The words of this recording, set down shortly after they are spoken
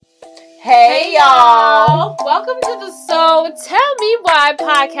Hey y'all! Welcome to the So Tell Me Why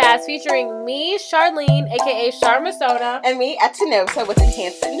podcast featuring me, Charlene, aka Charmasona, And me, Atenosa, with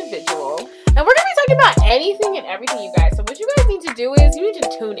Enhanced Individual. And we're going to be talking about anything and everything, you guys. So what you guys need to do is you need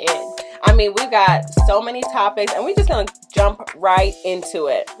to tune in. I mean, we've got so many topics, and we're just going to jump right into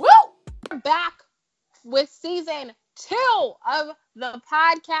it. Woo! We're back with season 2 of the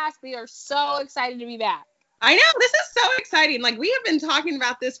podcast. We are so excited to be back. I know, this is so exciting. Like, we have been talking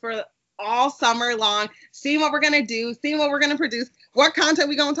about this for all summer long, seeing what we're going to do, seeing what we're going to produce, what content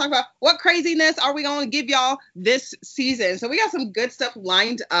we going to talk about, what craziness are we going to give y'all this season. So we got some good stuff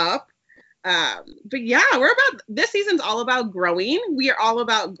lined up. But yeah, this season's all about growing. We are all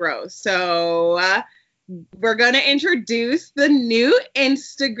about growth. So we're going to introduce the new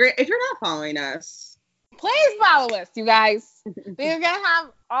Instagram. If you're not following us, please follow us, you guys. We're going to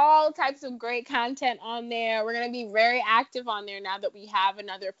have all types of great content on there. We're going to be very active on there now that we have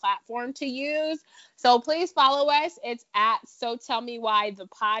another platform to use. So please follow us. It's at So Tell Me Why the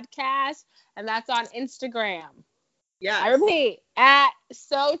podcast, and that's on Instagram. Yeah. I repeat, at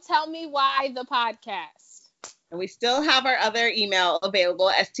So Tell Me Why the podcast. And we still have our other email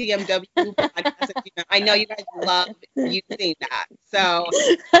available, stmw.podcast. I know you guys love using that. So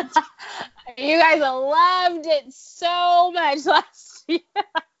you guys loved it so much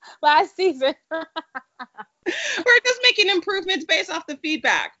last season. We're just making improvements based off the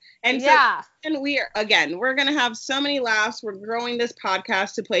feedback. And yeah. And we're going to have so many laughs. We're growing this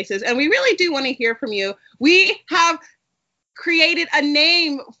podcast to places. And we really do want to hear from you. We have created a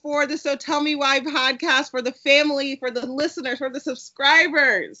name for the So Tell Me Why podcast for the family, for the listeners, for the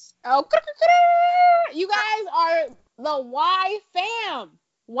subscribers. Oh, you guys are the Y fam.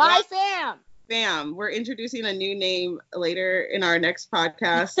 Y fam. Fam. We're introducing a new name later in our next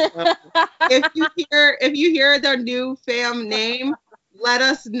podcast. If you hear the new fam name, let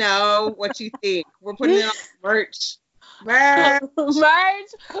us know what you think. We're putting it on merch. Merch.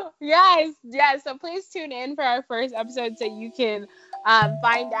 Yes. So please tune in for our first episode so you can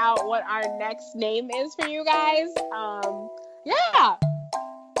find out what our next name is for you guys. Yeah.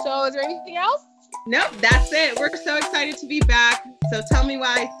 So is there anything else? Nope, that's it. We're so excited to be back. So Tell Me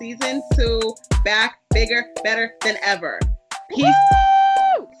Why season 2, back, bigger, better than ever. Peace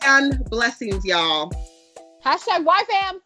and blessings, y'all. #YFam.